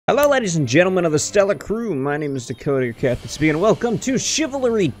Hello ladies and gentlemen of the Stellar Crew, my name is Dakota, your Captain Speaking, and welcome to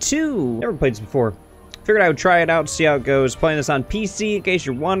Chivalry 2! Never played this before. Figured I would try it out, see how it goes. Playing this on PC, in case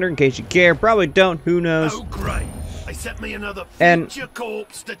you're wondering, in case you care. Probably don't, who knows. Oh great, they sent me another future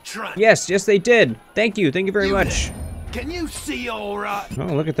corpse to track. Yes, they did. Thank you very much. There. Can you see alright? Oh,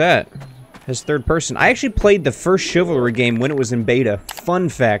 look at that. Has third person. I actually played the first Chivalry game when it was in beta. Fun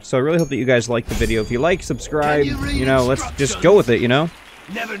fact, so I really hope that you guys like the video. If you like, subscribe, you know, let's just go with it, you know?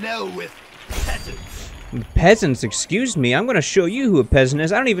 Never know with peasants. Peasants, excuse me. I'm gonna show you who a peasant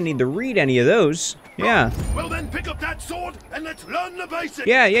is. I don't even need to read any of those. Yeah. Well then, pick up that sword and let's learn the basics.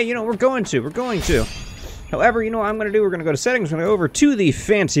 Yeah, you know, we're going to. However, you know what I'm gonna do? We're gonna go to settings, we're gonna go over to the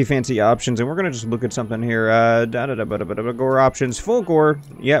fancy options, and we're gonna just look at something here. Gore options, full gore.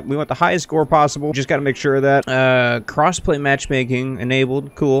 Yep, we want the highest gore possible. Just gotta make sure of that. Crossplay matchmaking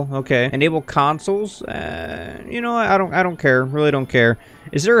enabled. Cool. Okay. Enable consoles. You know what? I don't care. Really don't care.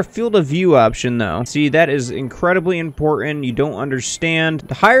 Is there a field of view option though? See, that is incredibly important. You don't understand.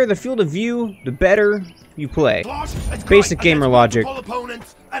 The higher the field of view, the better you play. Basic gamer logic.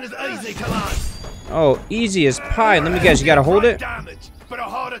 Oh, easy as pie. Let me guess, you gotta hold it?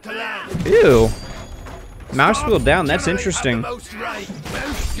 Ew. Mouse wheel down, that's interesting.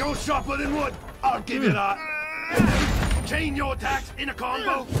 You're sharper than wood. I'll give you that. Chain your attacks in a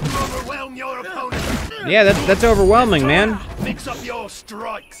combo to overwhelm your opponent. Yeah, that's overwhelming, man. Mix up your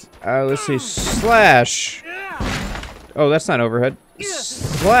strikes. Let's see. Slash. Oh, that's not overhead.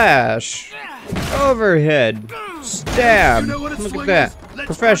 Slash. Overhead. Stab. Look at that.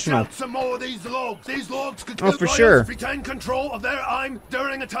 Professional. Oh, for sure.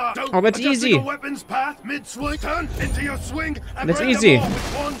 Oh, that's easy. That's easy.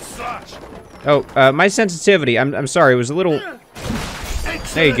 Oh, my sensitivity. I'm sorry. It was a little.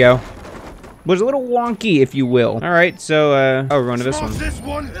 There you go. Was a little wonky, if you will. All right, so oh, we're going to this one.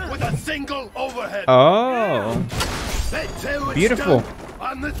 Oh. Beautiful.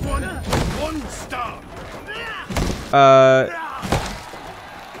 On this one, 1 star.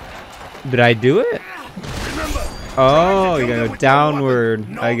 Did I do it? Remember, oh, you gotta go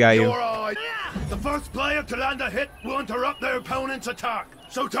downward. I got you. The first player to land a hit will interrupt their opponent's attack.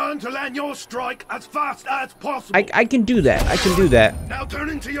 So turn to land your strike as fast as possible. I can do that. I can do that. Now turn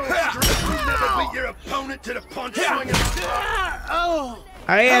into your strike. You'll never beat your opponent to the punch swinging.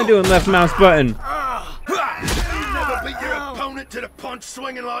 I am doing left mouse button. You'll never beat your opponent to the punch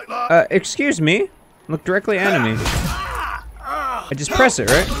swinging like that. Excuse me. Look directly at enemy. I just press it,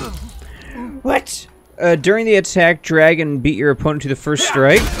 right? What? During the attack, drag and beat your opponent to the first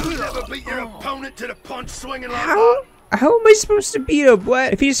strike. You'll never beat your opponent to the punch swinging like that. How am I supposed to beat him?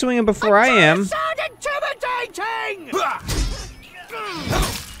 What? If he's swinging before I am. Sound intimidating!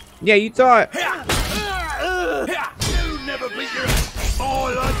 Yeah, you thought. You never beat your.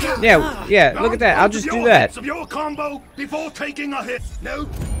 Yeah, look at that. I'll just do that. Your combo before taking a hit. No,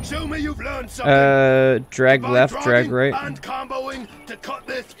 show me you've learned something. Drag left, drag right. And comboing to cut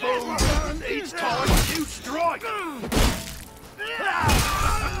this food. Each time you strike.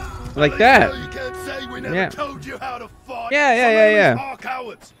 Like that. You can't say we never told you how to fight. Yeah. Are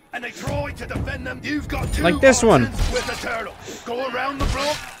cowards, and they try to defend them. You've got two like this one. With a turtle. Go around the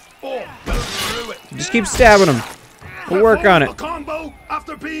block or go through it. Just keep stabbing them. We'll work on it. A combo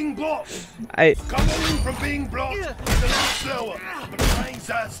after being blocked. Comboing from being blocked is a little slower, but drains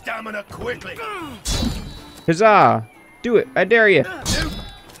that stamina quickly. Huzzah! Do it! I dare you.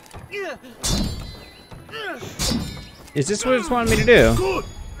 Is this what it's wanting me to do? Good.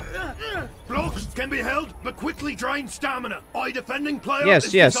 Blocks can be held, but quickly drain stamina. Defending player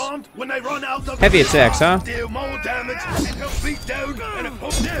is disarmed when they run out of heavy attacks, huh? Deal more damage and help beat down and a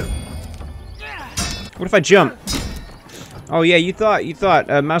pump down. What if I jump? Oh yeah, you thought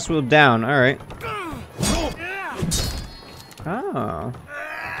mouse wheel down. All right. Oh.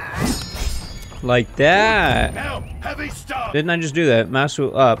 Like that. Now, heavy start. Didn't I just do that? Mouse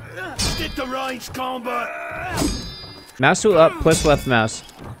wheel up. Get the range combat. Mouse wheel up plus left mouse.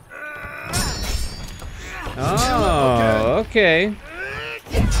 Oh, okay.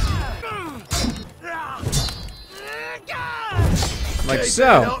 Like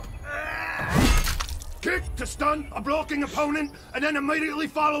so. Kick to stun a blocking opponent, and then immediately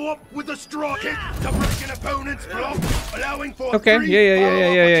follow up with a straw kick to break an opponent's block, allowing for okay.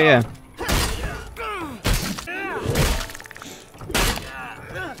 Yeah.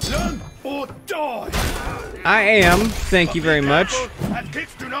 Learn or die. I am. Thank you very much. And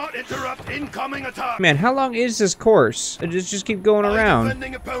kicks do not interrupt incoming attack. Man, how long is this course? It just keep going around.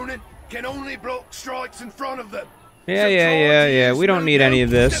 Defending opponent can only block strikes in front of them. Yeah. We don't need any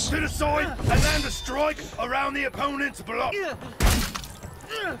of this. Step to the side and land a strike around the opponent's block.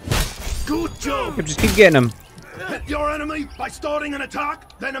 Good job. Yep, just keep getting him. Hit your enemy by starting an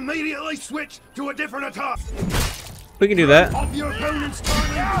attack, then immediately switch to a different attack. We can do that. Off your opponent's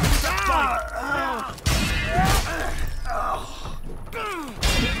timing.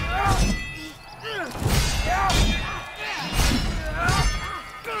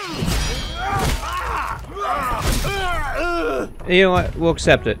 You know what? We'll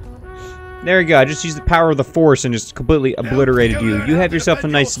accept it. There you go. I just used the power of the Force and just completely obliterated you. You have yourself a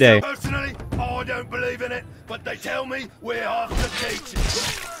nice day. Personally, I don't believe in it, but they tell me we're half the teachers.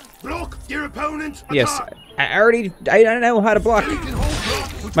 Block your opponent's attack. Yes, I know how to block.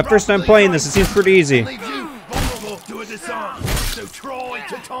 My first time playing this, it seems pretty easy. Leave you vulnerable to a disarm, so try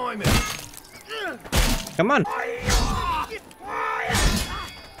to time it. Come on.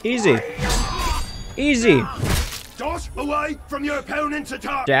 Easy. Easy. Dash away from your opponent's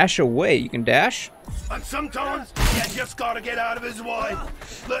attack. Dash away. You can dash? And sometimes you just gotta get out of his way.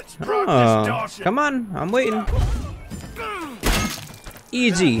 Let's practice Oh, dashing. come on. I'm waiting.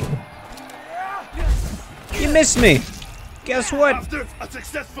 Easy. You missed me. Guess what? After a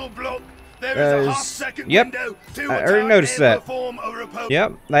successful block, there is a half-second Yep. window to I already attack noticed and that. perform a riposte.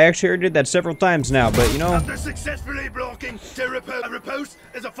 Yep, I actually already did that several times now, but you know... After successfully blocking to riposte, a riposte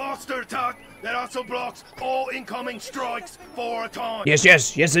is a faster attack that also blocks all incoming strikes for a time. Yes,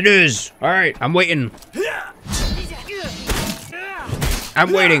 it is. All right, I'm waiting.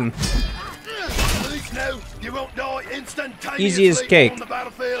 I'm waiting. Please know you won't die instantaneously Easy as cake. on the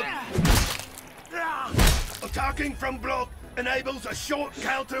battlefield. Attacking from block enables a short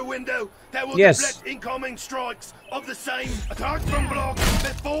counter window that will deflect incoming strikes of the same attack from block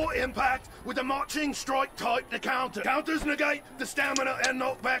before impact with a marching strike type to counter. Counters negate the stamina and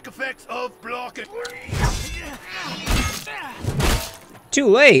knockback effects of blocking. Too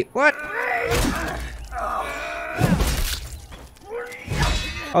late. What?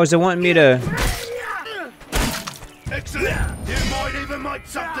 Oh, is it wanting me to... Excellent. You might even make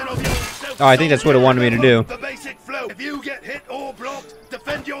something of yourself. Oh, I think that's what it wanted me to do. The basic flow. If you get hit or blocked,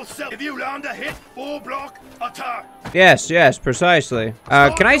 defend yourself. If you land a hit or block, attack. Yes, precisely.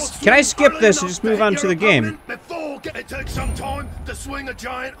 Can I skip this and just move on to the game? It takes some time to swing a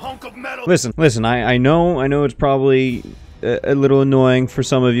giant hunk of metal. Listen, I know it's probably a little annoying for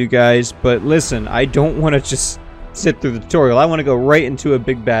some of you guys, but listen, I don't want to just sit through the tutorial. I want to go right into a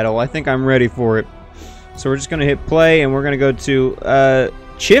big battle. I think I'm ready for it. So we're just gonna hit play and we're gonna go to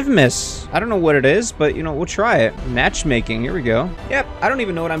Chivmas. I don't know what it is, but you know, we'll try it. Matchmaking, here we go. Yep, I don't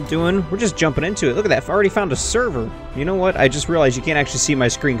even know what I'm doing. We're just jumping into it. Look at that, I've already found a server. You know what? I just realized you can't actually see my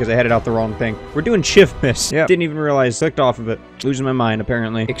screen because I had it out the wrong thing. We're doing Chivmas. Yep. Didn't even realize, clicked off of it. Losing my mind,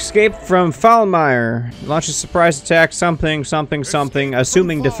 apparently. Escape from Falmire. Launch a surprise attack, something,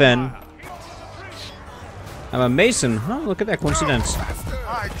 assuming defend. I'm a Mason. Huh, look at that coincidence.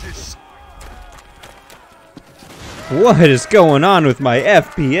 What is going on with my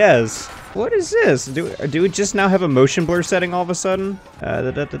FPS? What is this? Do we just now have a motion blur setting all of a sudden?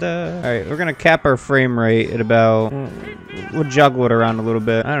 Alright, we're gonna cap our frame rate at about... We'll juggle it around a little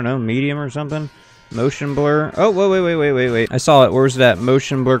bit. I don't know, medium or something? Motion blur. Oh, wait. I saw it. Where's that?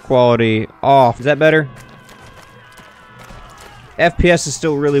 Motion blur quality off. Is that better? FPS is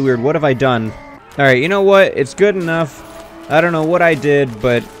still really weird. What have I done? Alright, you know what? It's good enough. I don't know what I did,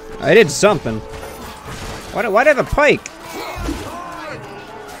 but I did something. Why do I have a pike?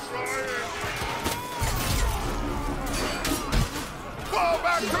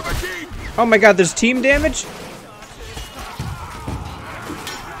 Oh my god, there's team damage?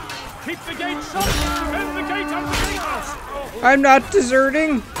 Keep the gate shut! Defend the gate and the gatehouse! I'm not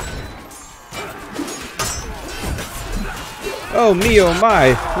deserting. Oh me, oh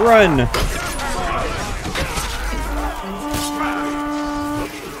my. Run.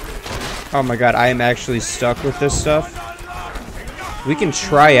 Oh my god, I am actually stuck with this stuff. We can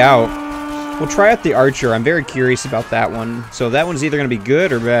try out. We'll try out the archer. I'm very curious about that one. So that one's either going to be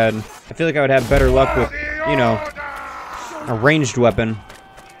good or bad. I feel like I would have better luck with, you know, a ranged weapon.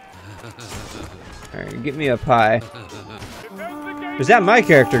 Alright, get me up high. Is that my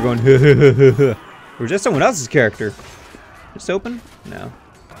character going, or is that someone else's character? Just open? No.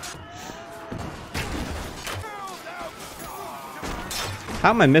 How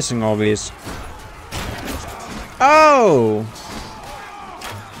am I missing all these? Oh!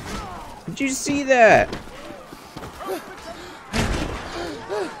 Did you see that?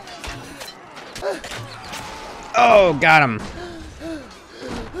 Oh, got him.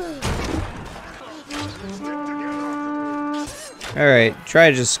 Alright, try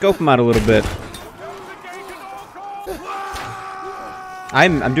to just scope him out a little bit.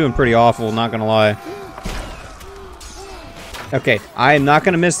 I'm doing pretty awful, not gonna lie. Okay, I am not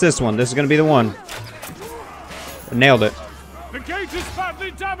gonna miss this one. This is gonna be the one. Nailed it. The gate is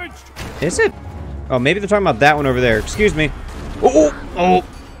badly damaged. Is it? Oh, maybe they're talking about that one over there. Excuse me. Oh, oh.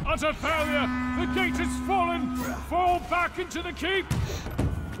 Utter failure. The gate has fallen. Fall back into the keep.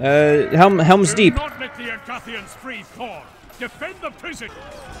 Helm's Deep. Do not let the Agathians free Thorn. Defend the prison.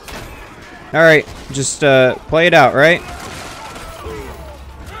 All right, just play it out, right?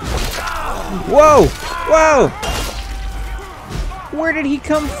 Whoa! Whoa! Where did he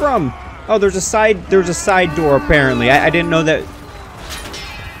come from? Oh, there's a side door apparently. I didn't know that.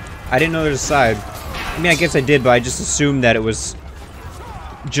 I didn't know there's a side. I mean, I guess I did, but I just assumed that it was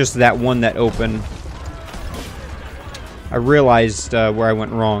just that one that opened. I realized where I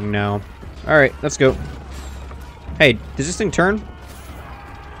went wrong now. All right, let's go. Hey, does this thing turn?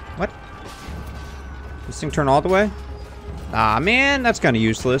 What? This thing turn all the way? Ah, man, that's kind of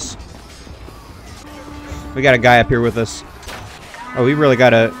useless. We got a guy up here with us. Oh, we really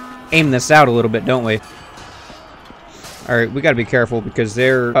gotta aim this out a little bit, don't we? Alright, we gotta be careful because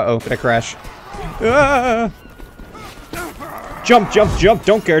they're... Uh-oh, did I crash? Ah! Jump, jump, jump!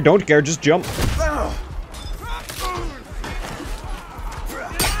 Don't care, just jump.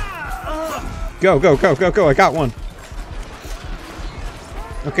 Go, go, go, go, go, I got one.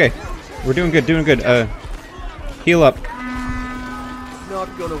 Okay, we're doing good, heal up. Not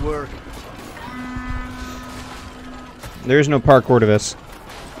gonna work. There is no parkour to this.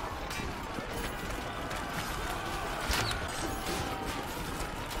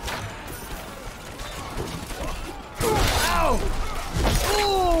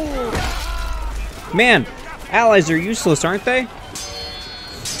 Man, allies are useless, aren't they?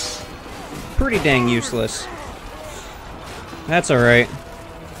 Pretty dang useless. That's alright.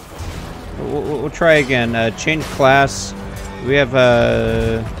 We'll try again. Change class. We have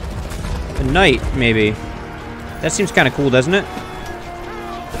a knight, maybe. That seems kind of cool, doesn't it?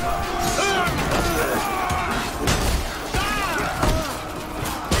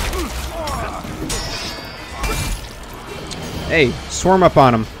 Hey, swarm up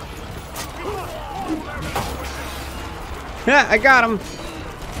on him. Yeah, I got him.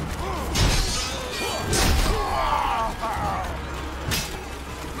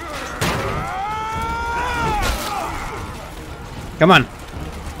 Come on.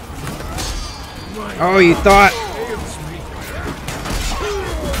 Oh, you thought.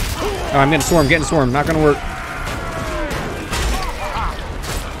 Oh, I'm getting swarmed. Not gonna work.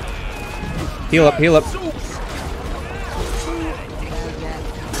 Heal up, heal up.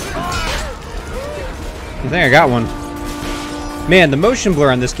 I think I got one. Man, the motion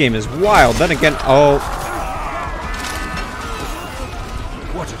blur on this game is wild. Then again, oh.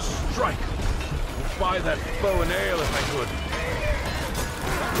 What a strike! I'd buy that bow and ale if I could.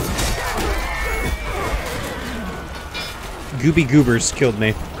 Gooby Goobers killed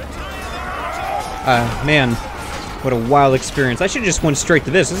me. Man, what a wild experience. I should just went straight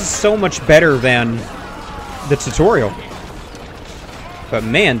to this. This is so much better than the tutorial. But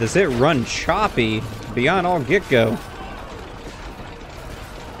man, does it run choppy beyond all get-go.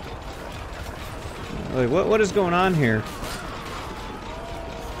 Like, what is going on here?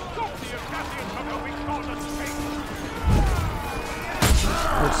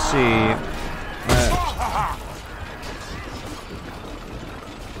 Let's see.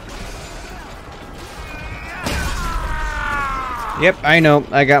 Yep, I know.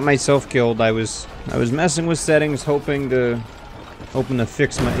 I got myself killed. I was messing with settings, hoping to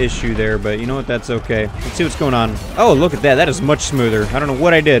fix my issue there, but you know what? That's okay. Let's see what's going on. Oh, look at that. That is much smoother. I don't know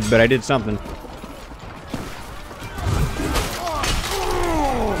what I did, but I did something.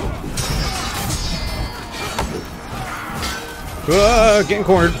 Getting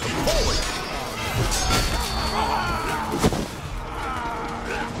cornered.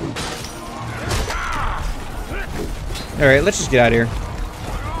 Alright, let's just get out of here.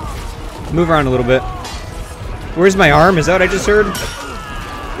 Move around a little bit. Where's my arm? Is that what I just heard?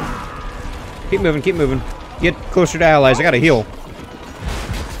 Keep moving, keep moving. Get closer to allies. I gotta heal.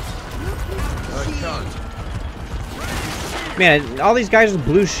 Man, all these guys with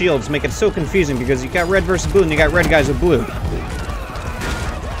blue shields make it so confusing because you got red versus blue and you got red guys with blue.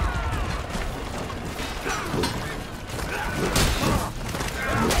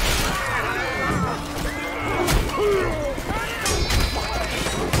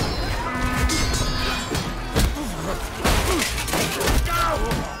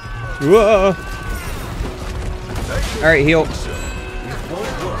 Whoa! Alright, heal.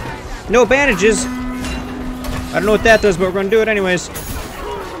 No bandages! I don't know what that does, but we're gonna do it anyways.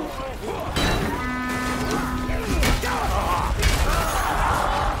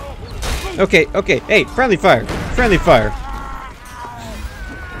 Okay, okay. Hey, friendly fire. Friendly fire.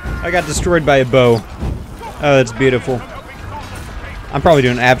 I got destroyed by a bow. Oh, that's beautiful. I'm probably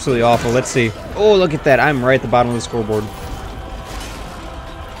doing absolutely awful. Let's see. Oh, look at that. I'm right at the bottom of the scoreboard.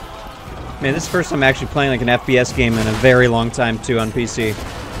 Man, this is the first time I'm actually playing like an FPS game in a very long time, too, on PC.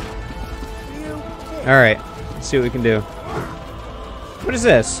 Alright, let's see what we can do. What is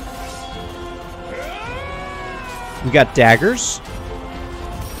this? We got daggers?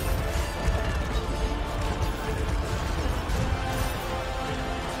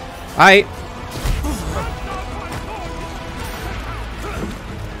 Alright.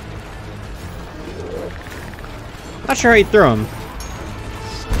 Not sure how you throw them.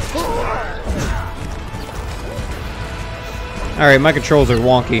 Alright, my controls are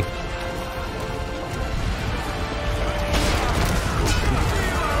wonky.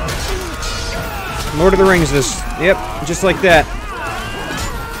 Lord of the Rings this. Yep, just like that.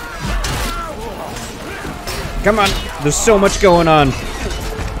 Come on. There's so much going on.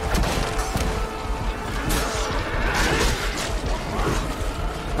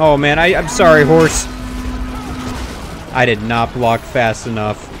 Oh man, I'm sorry, horse. I did not block fast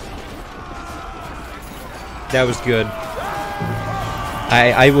enough. That was good.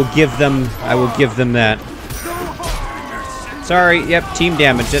 I will give them that. Sorry, yep, team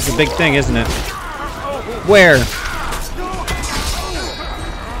damage. That's a big thing, isn't it? Where?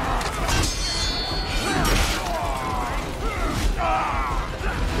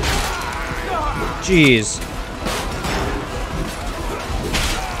 Jeez.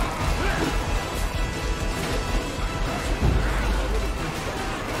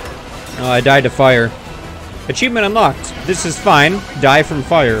 Oh, I died to fire. Achievement unlocked. This is fine. Die from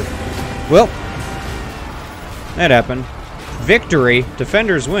fire. Well, that happened. Victory.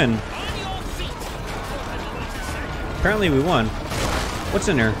 Defenders win. Apparently we won. What's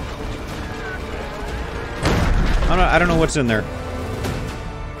in there? I don't know what's in there.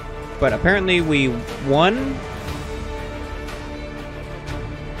 But apparently we won.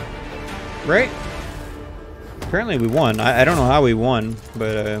 Right? Apparently we won. I don't know how we won,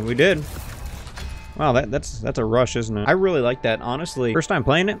 but we did. Wow, that's a rush, isn't it? I really like that, honestly. First time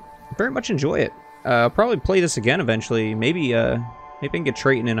playing it, very much enjoy it. I'll probably play this again eventually. Maybe I can get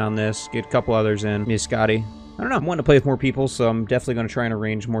Trayton in on this, get a couple others in. Me, Scotty. I don't know. I'm wanting to play with more people, so I'm definitely going to try and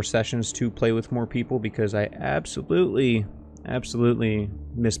arrange more sessions to play with more people because I absolutely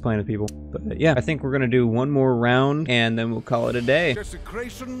miss playing with people. But yeah, I think we're going to do one more round and then we'll call it a day.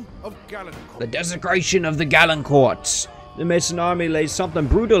 Desecration of Galencourt. The desecration of the Galencourt. The Mason army laid something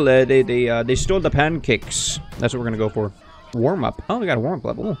brutal. They stole the pancakes. That's what we're going to go for. Warm up. Oh, we got a warm up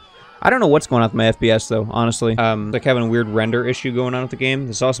level. I don't know what's going on with my FPS though, honestly. Like having a weird render issue going on with the game.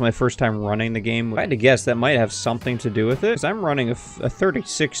 This is also my first time running the game. If I had to guess, that might have something to do with it. Because I'm running a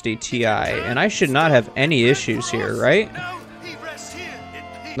 3060 Ti, and I should not have any issues here, right?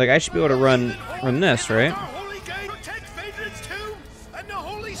 Like I should be able to run this, right?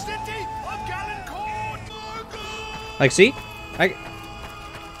 Like, see?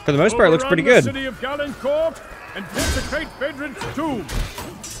 For the most part, it looks pretty good. City of Galencourt and desecrate Vedran's tomb.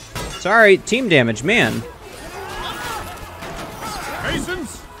 Sorry, team damage, man.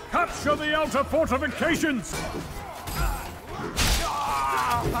 Masons, capture the outer fortifications.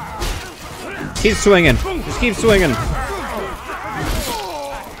 Keep swinging. Just keep swinging.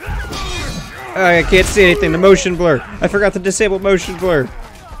 I can't see anything. The motion blur. I forgot to disable motion blur.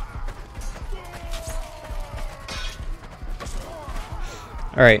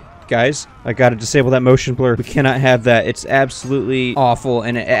 Alright, guys. I gotta disable that motion blur. We cannot have that. It's absolutely awful.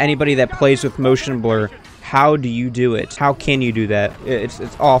 And anybody that plays with motion blur, how do you do it? How can you do that? It's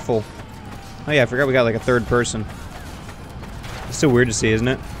awful. Oh yeah, I forgot we got like a third person. It's so weird to see, isn't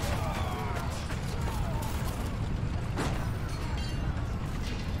it?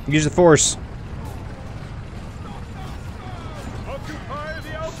 Use the force.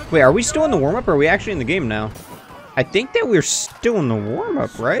 Wait, are we still in the warm-up or are we actually in the game now? I think that we're still in the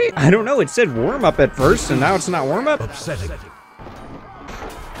warm-up, right? I don't know, it said warm-up at first and now it's not warm-up. Upsetting.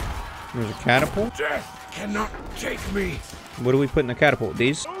 There's a catapult. Death cannot take me. What do we put in the catapult?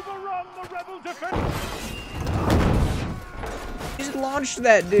 These? Overrun the rebel defense. Just launched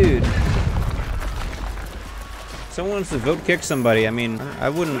that dude. Someone wants to vote kick somebody. I mean, I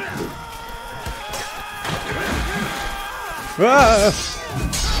wouldn't. Ah!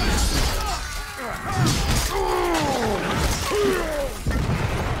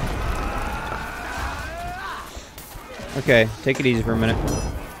 Okay, take it easy for a minute.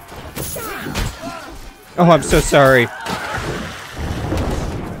 Oh, I'm so sorry.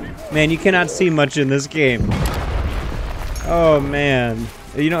 Man, you cannot see much in this game. Oh, man.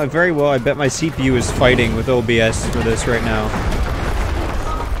 You know, very well, I bet my CPU is fighting with OBS for this right now.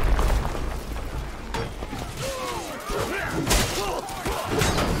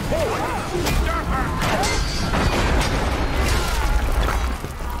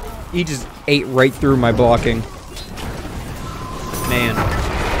 He just ate right through my blocking. Man.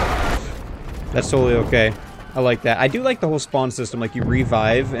 That's totally okay. I like that. I do like the whole spawn system, like you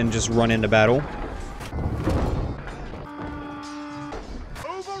revive and just run into battle.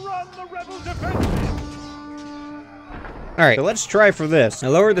 Overrun the rebel defenses. Alright, so let's try for this. I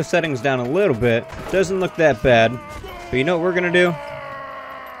lowered the settings down a little bit. Doesn't look that bad. But you know what we're gonna do?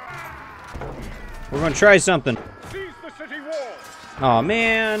 We're gonna try something. Seize the city wall. Aw,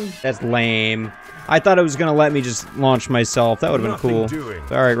 man. That's lame. I thought it was gonna let me just launch myself. That would've been cool.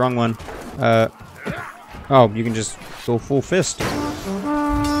 Alright, wrong one. Oh, you can just go full fist.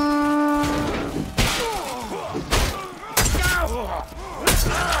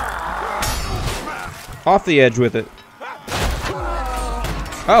 Off the edge with it.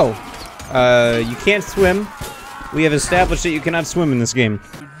 Oh. You can't swim. We have established that you cannot swim in this game.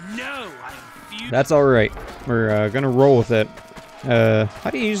 That's alright. We're gonna roll with it. How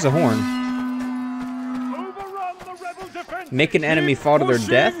do you use the horn? Make an enemy fall to their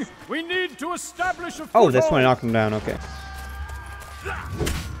death? We need to establish a Oh, that's when I knocked them down, okay.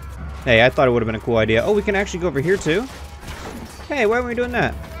 Hey, I thought it would have been a cool idea. Oh, we can actually go over here too? Hey, why aren't we doing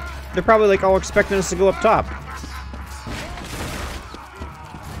that? They're probably like all expecting us to go up top.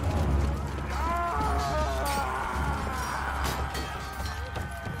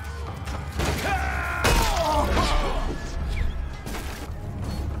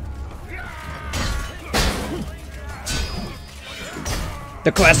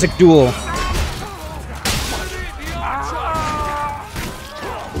 The classic duel.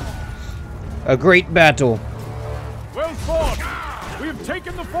 A great battle. Well fought. We have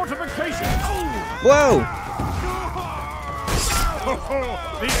taken the fortifications. Whoa! The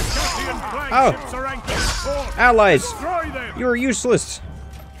Acadian flagships are anchored in port. Allies! Destroy them. You are useless.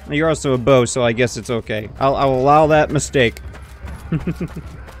 You're also a bow, so I guess it's okay. I'll allow that mistake.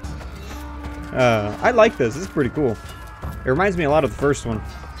 I like this. This is pretty cool. It reminds me a lot of the first one.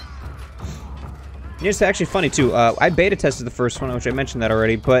 It's actually funny too. I beta tested the first one, which I mentioned that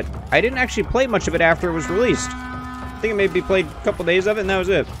already, but I didn't actually play much of it after it was released. I think I maybe played a couple days of it, and that was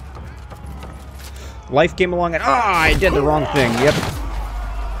it. Life came along and I did the wrong thing. Yep.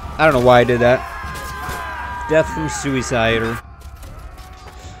 I don't know why I did that. Death from suicide. Or...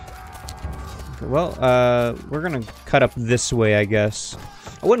 Well, we're gonna cut up this way, I guess.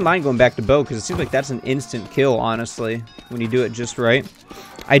 I wouldn't mind going back to bow, because it seems like that's an instant kill, honestly, when you do it just right.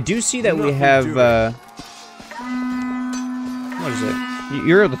 I do see that we have, what is it?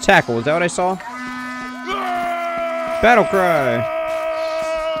 You're the tackle, is that what I saw? Battle cry!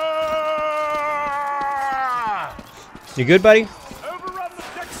 You good, buddy?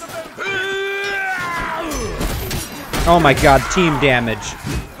 Oh my god, team damage.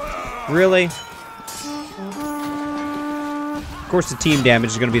 Really? Of course the team damage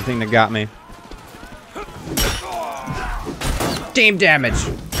is going to be the thing that got me. Team damage!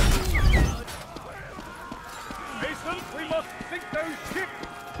 We must sink those ships.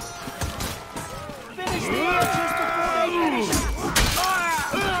 Finish the archers before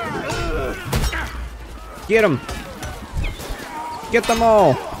they Get them! Get them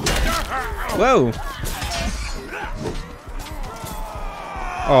all! Whoa!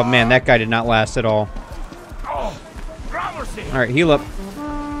 Oh man, that guy did not last at all. Alright, heal up.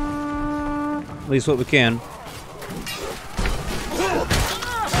 At least what we can.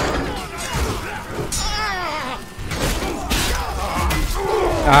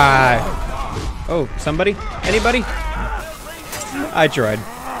 Ah. Oh, somebody? Anybody? I tried.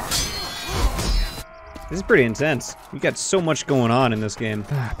 This is pretty intense. We got so much going on in this game.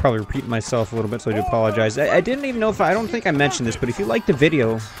 Probably repeating myself a little bit, so I do apologize. I didn't even know if I don't think I mentioned this, but if you liked the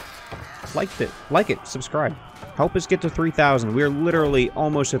video, like it, subscribe. Help us get to 3,000. We are literally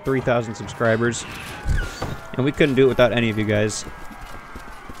almost at 3,000 subscribers, and we couldn't do it without any of you guys.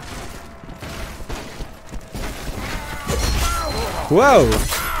 Whoa!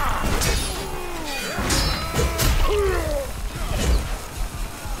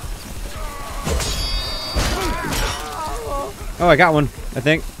 Oh, I got one, I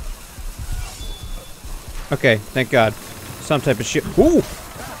think. Okay, thank God. Some type of shit. Ooh!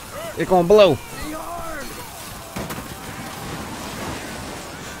 It's going below.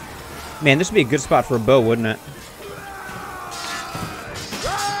 Man, this would be a good spot for a bow, wouldn't it?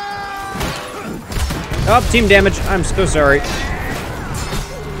 Oh, team damage. I'm so sorry.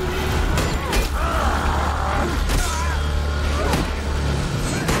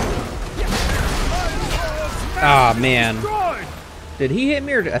 Ah, man. Did he hit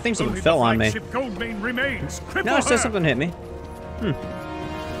me, or I think something fell on me? No, it says something hit me. I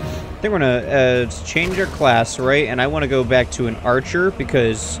think we're gonna change our class, right? And I want to go back to an archer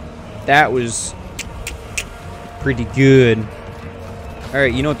because That was pretty good.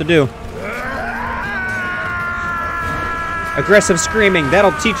 Alright, you know what to do. Aggressive screaming.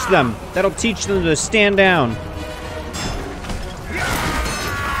 That'll teach them. That'll teach them to stand down.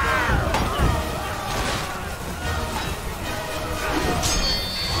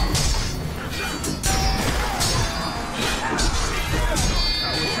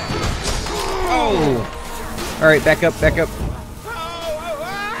 Oh! Alright, back up, back up.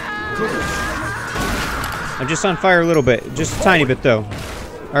 I'm just on fire a little bit. Just a tiny bit, though.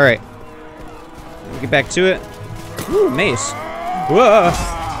 Alright. Get back to it. Ooh, mace. Whoa!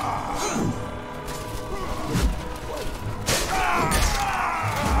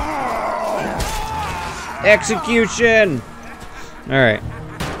 Execution! Alright.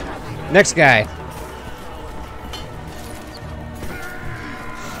 Next guy.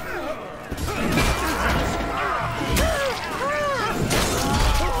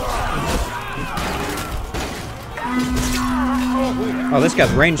 Oh, this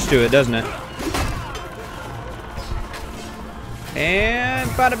got range to it, doesn't it? And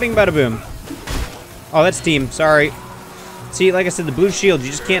bada bing, bada boom. Oh, that's team. Sorry. See, like I said, the blue shield, you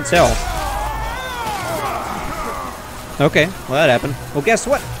just can't tell. Okay, well, that happened. Well, guess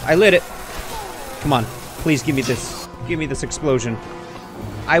what? I lit it. Come on. Please give me this. Give me this explosion.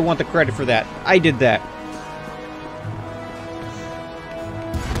 I want the credit for that. I did that.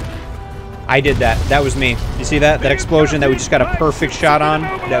 I did that. That was me. You see that? That explosion that we just got a perfect shot on?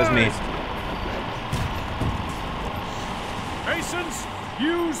 That was me. Masons,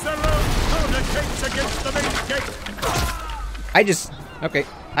 use their own tourniquets against the main gate. I just... Okay.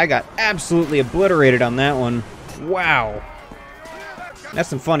 I got absolutely obliterated on that one. Wow. That's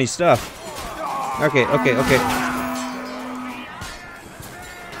some funny stuff. Okay, okay, okay.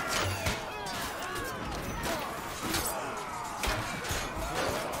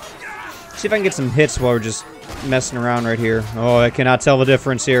 See if I can get some hits while we're just messing around right here. Oh, I cannot tell the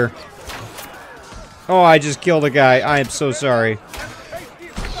difference here. Oh, I just killed a guy. I am so sorry.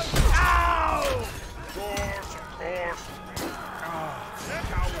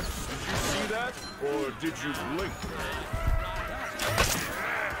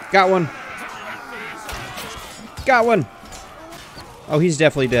 Got one. Got one. Oh, he's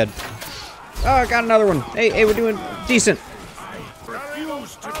definitely dead. Oh, I got another one. Hey, hey, we're doing decent.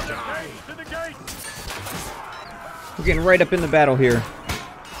 We're getting right up in the battle here.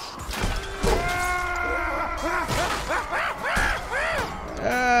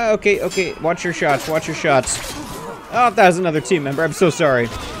 Okay, okay. Watch your shots. Watch your shots. Oh, that was another team member. I'm so sorry.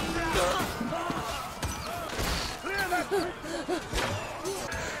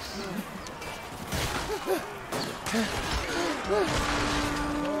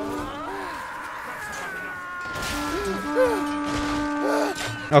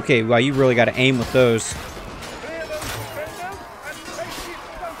 Okay, wow, you really got to aim with those.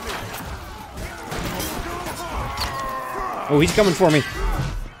 Oh, he's coming for me.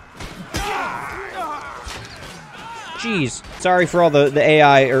 Jeez. Sorry for all the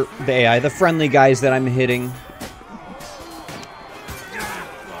AI, or the friendly guys that I'm hitting.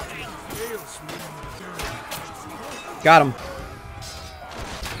 Got him.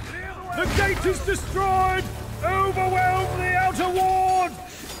 The gate is destroyed! Overwhelm the outer ward!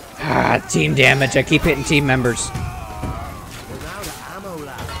 Ah, team damage. I keep hitting team members.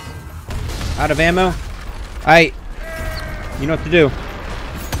 Out of ammo? You know what to do.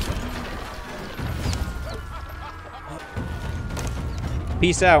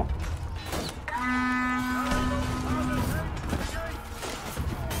 Peace out.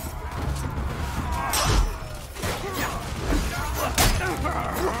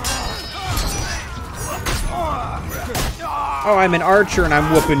 Oh, I'm an archer and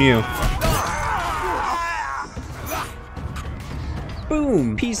I'm whooping you.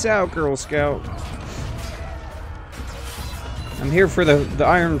 Boom. Peace out, Girl Scout. I'm here for the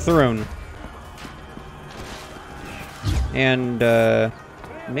Iron Throne. And,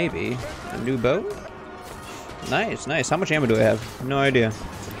 maybe a new bow? Nice, nice. How much ammo do I have? No idea.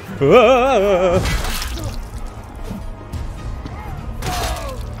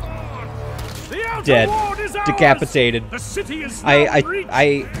 Dead. Decapitated. The city is I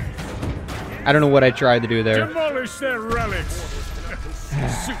don't know what I tried to do there. Demolish their relics.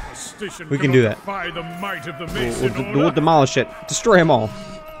 We can do that. The might of the We'll demolish it. Destroy them all.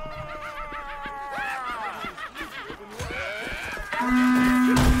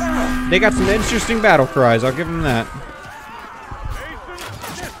 They got some interesting battle cries. I'll give them that.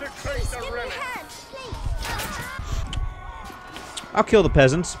 I'll kill the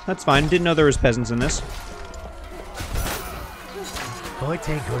peasants. That's fine. Didn't know there was peasants in this. I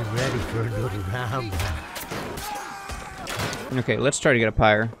think I'm ready for another round now. Okay, let's try to get up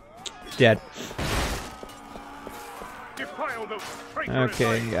higher. Dead. Defile those traitorous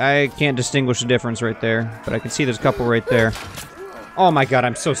Okay, I can't distinguish the difference right there, but I can see there's a couple right there. Oh my god,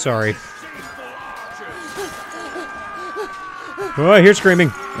 I'm so sorry. Oh, I hear screaming.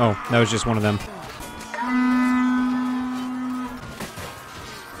 Oh, that was just one of them.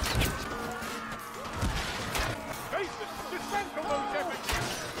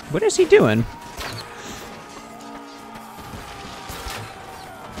 What is he doing?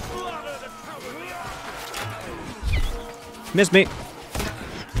 Miss me.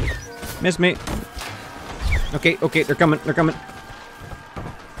 Miss me. Okay, okay, they're coming, they're coming.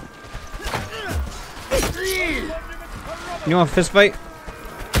 You want a fist fight?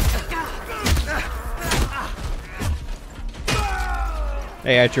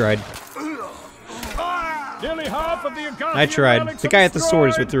 Hey, I tried. Nearly half of the Agathian I tried. relics The are guy at the sword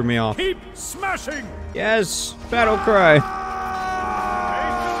is destroyed. what threw me off. Keep smashing. Yes, battle cry.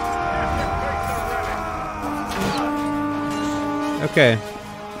 Okay.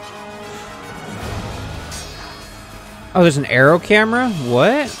 Oh, there's an arrow camera?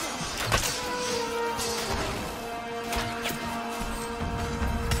 What?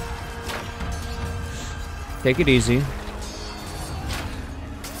 Take it easy.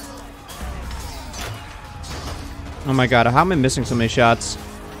 Oh my god, how am I missing so many shots?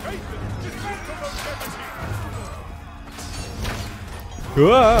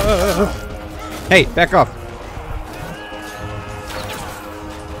 Hey, back off.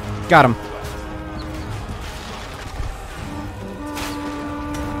 Got him.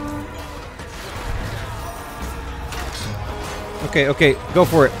 Okay, okay, go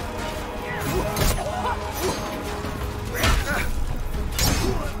for it.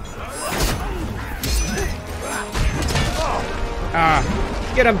 Ah,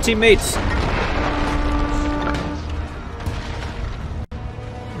 get him, teammates.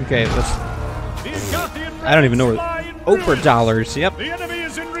 Okay, let's. I don't even know where. Oprah dollars. Yep. The enemy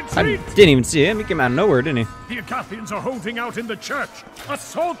is in retreat. I didn't even see him. He came out of nowhere, didn't he? The Agathians are holding out in the church.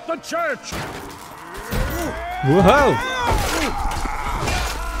 Assault the church. Whoa!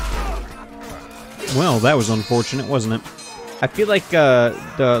 Well, that was unfortunate, wasn't it? I feel like the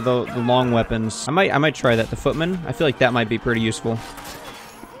long weapons. I might try that. The footman. I feel like that might be pretty useful.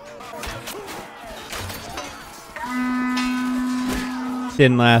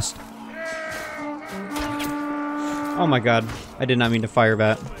 Didn't last. Oh my god. I did not mean to fire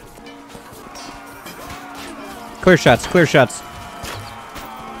that. Clear shots, clear shots.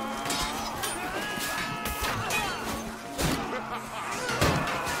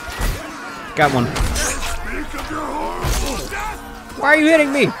 Got one. Why are you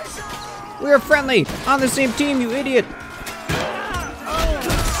hitting me? We are friendly. On the same team, you idiot.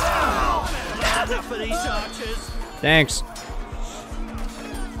 Thanks.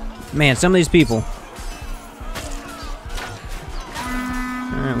 Man, some of these people.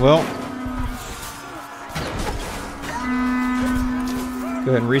 Alright, well.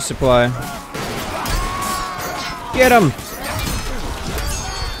 Go ahead and resupply. Get him!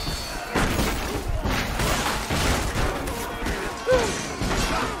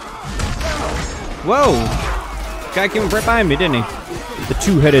 Whoa! Guy came right behind me, didn't he? The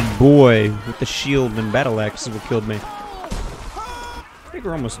two-headed boy with the shield and battle axe is what killed me. I think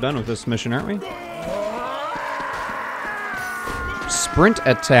we're almost done with this mission, aren't we? Sprint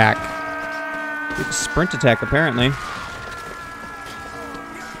attack. Sprint attack, apparently.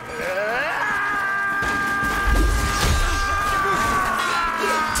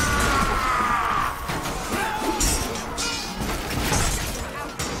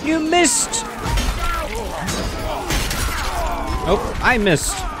 You missed! Oh, I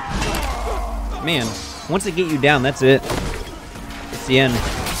missed. Man, once they get you down, that's it. It's the end.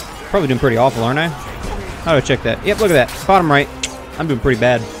 Probably doing pretty awful, aren't I? How do I check that? Yep, look at that. Bottom right. I'm doing pretty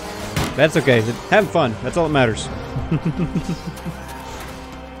bad. That's okay. Have fun. That's all that matters.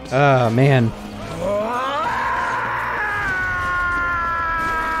 Ah, man.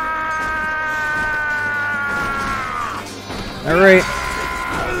 All right.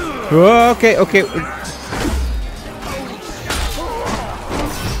 Oh, okay, okay.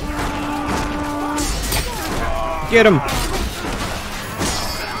 Get him.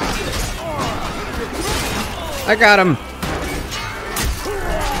 I got him.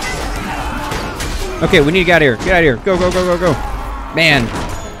 Okay, we need to get out of here. Get out of here. Go, go, go, go, go. Man,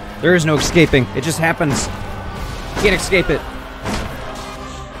 there is no escaping. It just happens. Can't escape it.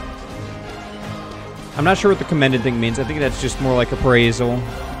 I'm not sure what the commended thing means. I think that's just more like appraisal.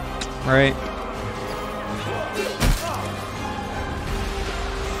 Right?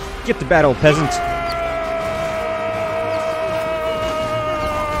 Get to battle, peasant.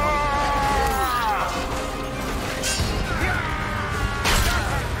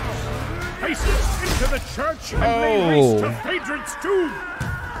 Haste into the church and lay waste to Phaedron's tomb.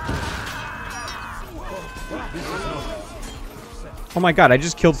 Oh my god, I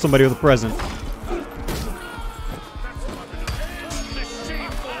just killed somebody with a present.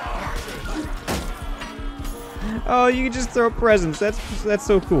 Oh, you can just throw presents. That's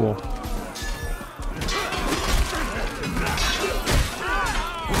so cool.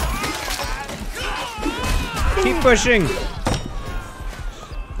 Keep pushing. All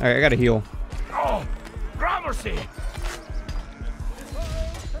right, I gotta heal. Oh, gramercy.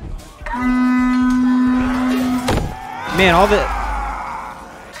 Man, all the...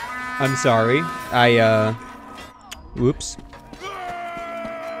 I'm sorry. Whoops.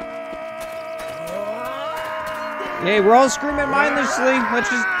 Hey, we're all screaming mindlessly. Let's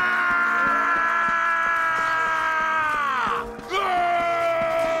just...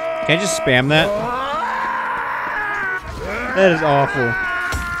 Can I just spam that? That is awful.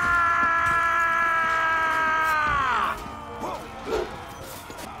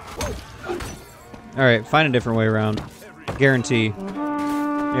 Alright, find a different way around. Guarantee.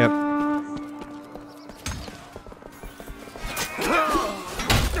 Yep.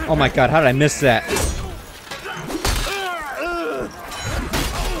 Oh my god, how did I miss that?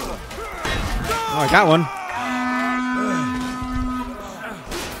 Oh, I got one.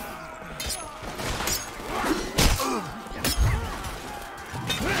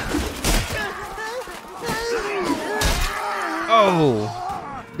 Oh,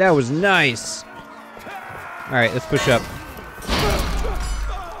 that was nice. All right, let's push up.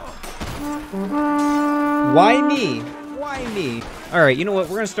 Why me? Why me? All right, you know what?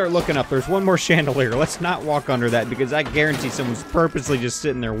 We're gonna start looking up. There's one more chandelier. Let's not walk under that because I guarantee someone's purposely just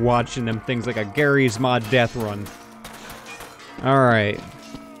sitting there watching them things like a Gary's Mod death run. All right,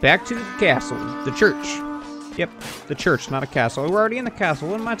 back to the castle, the church. Yep, the church, not a castle. We're already in the castle.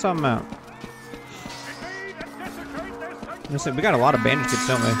 What am I talking about? Listen, we got a lot of bandage kits,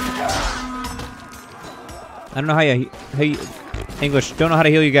 don't we? I don't know how you English. Don't know how to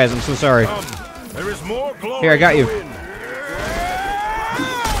heal you guys. I'm so sorry. There is more glory. Here, I got you.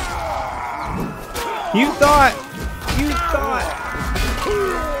 You thought.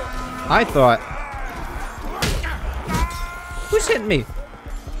 I thought. Who's hitting me?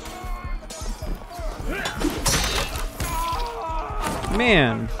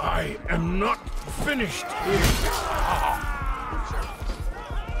 Man. I am not finished.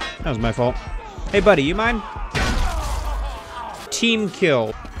 That was my fault. Hey, buddy, you mind? Team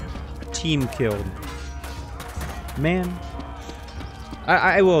kill. Team killed. Man.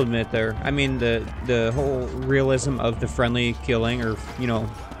 I will admit there. I mean, the whole realism of the friendly killing, or, you know,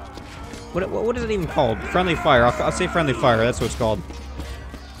 what is it even called? Friendly fire. I'll say friendly fire. That's what it's called.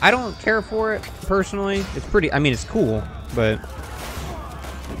 I don't care for it, personally. It's pretty, I mean, it's cool, but...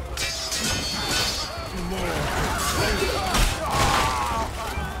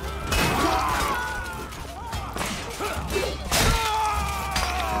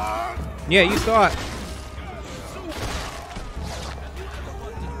 Yeah, you thought.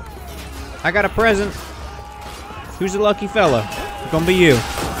 I got a present. Who's the lucky fella? It's gonna be you.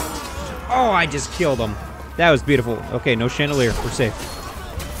 Oh, I just killed him. That was beautiful. Okay, no chandelier. We're safe.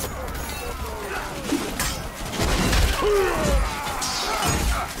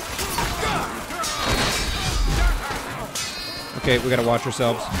 Okay, we gotta watch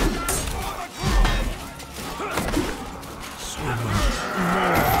ourselves.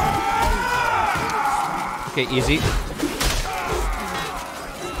 Okay, easy.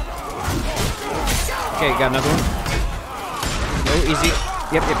 Okay, got another one. Oh, easy.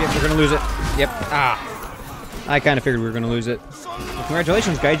 Yep, we're gonna lose it. Yep, I kind of figured we were gonna lose it. Well,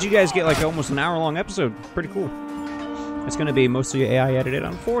 congratulations, guys. You guys get like almost an hour-long episode. Pretty cool. It's gonna be mostly AI edited,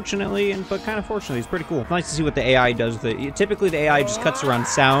 unfortunately, but kind of fortunately, it's pretty cool. It's nice to see what the AI does with it. Typically, the AI just cuts around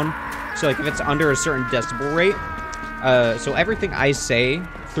sound. So, like, if it's under a certain decibel rate, so everything I say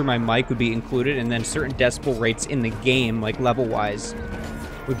through my mic would be included, and then certain decibel rates in the game, like level-wise,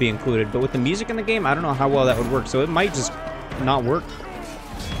 would be included. But with the music in the game, I don't know how well that would work, so it might just not work.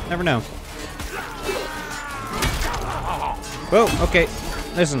 Never know. Whoa, okay.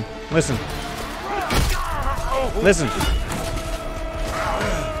 Listen.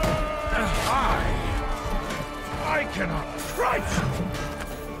 I cannot fight.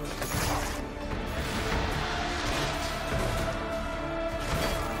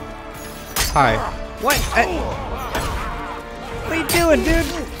 Hi. What? What are you doing, dude?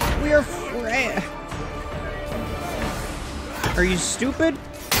 Are you stupid?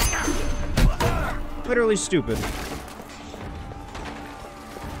 literally stupid.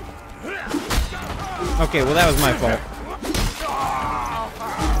 Okay, well that was my fault.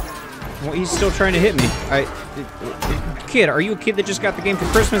 Well, he's still trying to hit me. Kid, are you a kid that just got the game for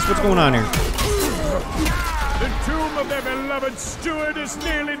Christmas? What's going on here? The tomb of their beloved steward is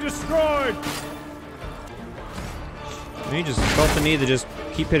nearly destroyed. He just felt the need to just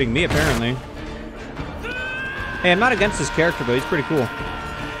keep hitting me, apparently. Hey, I'm not against this character, though. He's pretty cool.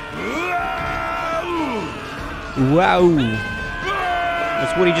 Wow.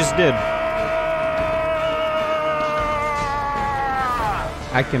 That's what he just did.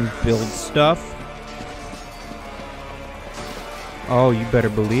 I can build stuff. Oh, you better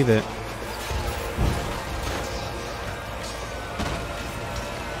believe it.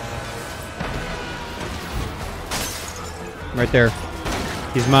 Right there.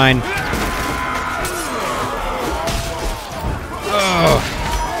 He's mine. Oh.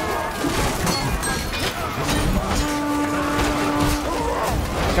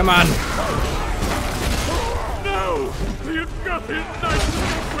 Come on. No! You got it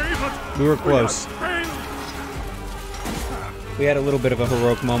nicely, but we were close. We had a little bit of a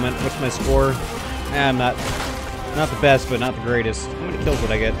heroic moment. What's my score? I'm not the best, but not the greatest. How many kills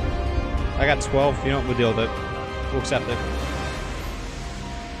did I get? I got 12. You know what? We'll deal with it. We'll accept it.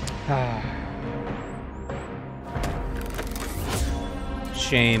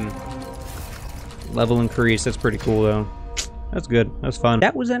 Shame. Level increase. That's pretty cool, though. That's good. That was fun.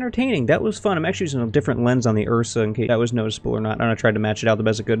 That was entertaining. That was fun. I'm actually using a different lens on the Ursa in case that was noticeable or not. I tried to match it out the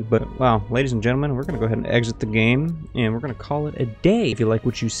best I could. But wow, ladies and gentlemen, we're going to go ahead and exit the game. And we're going to call it a day. If you like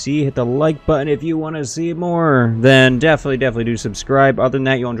what you see, hit the like button. If you want to see more, then definitely do subscribe. Other than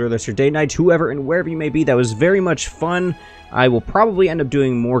that, you'll enjoy the rest of your day, night, whoever and wherever you may be. That was very much fun. I will probably end up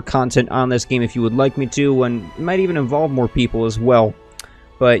doing more content on this game if you would like me to. And it might even involve more people as well.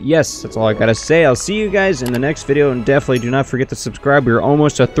 But yes, that's all I gotta say. I'll see you guys in the next video, and definitely do not forget to subscribe. We're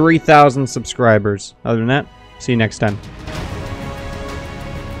almost to 3,000 subscribers. Other than that, see you next time.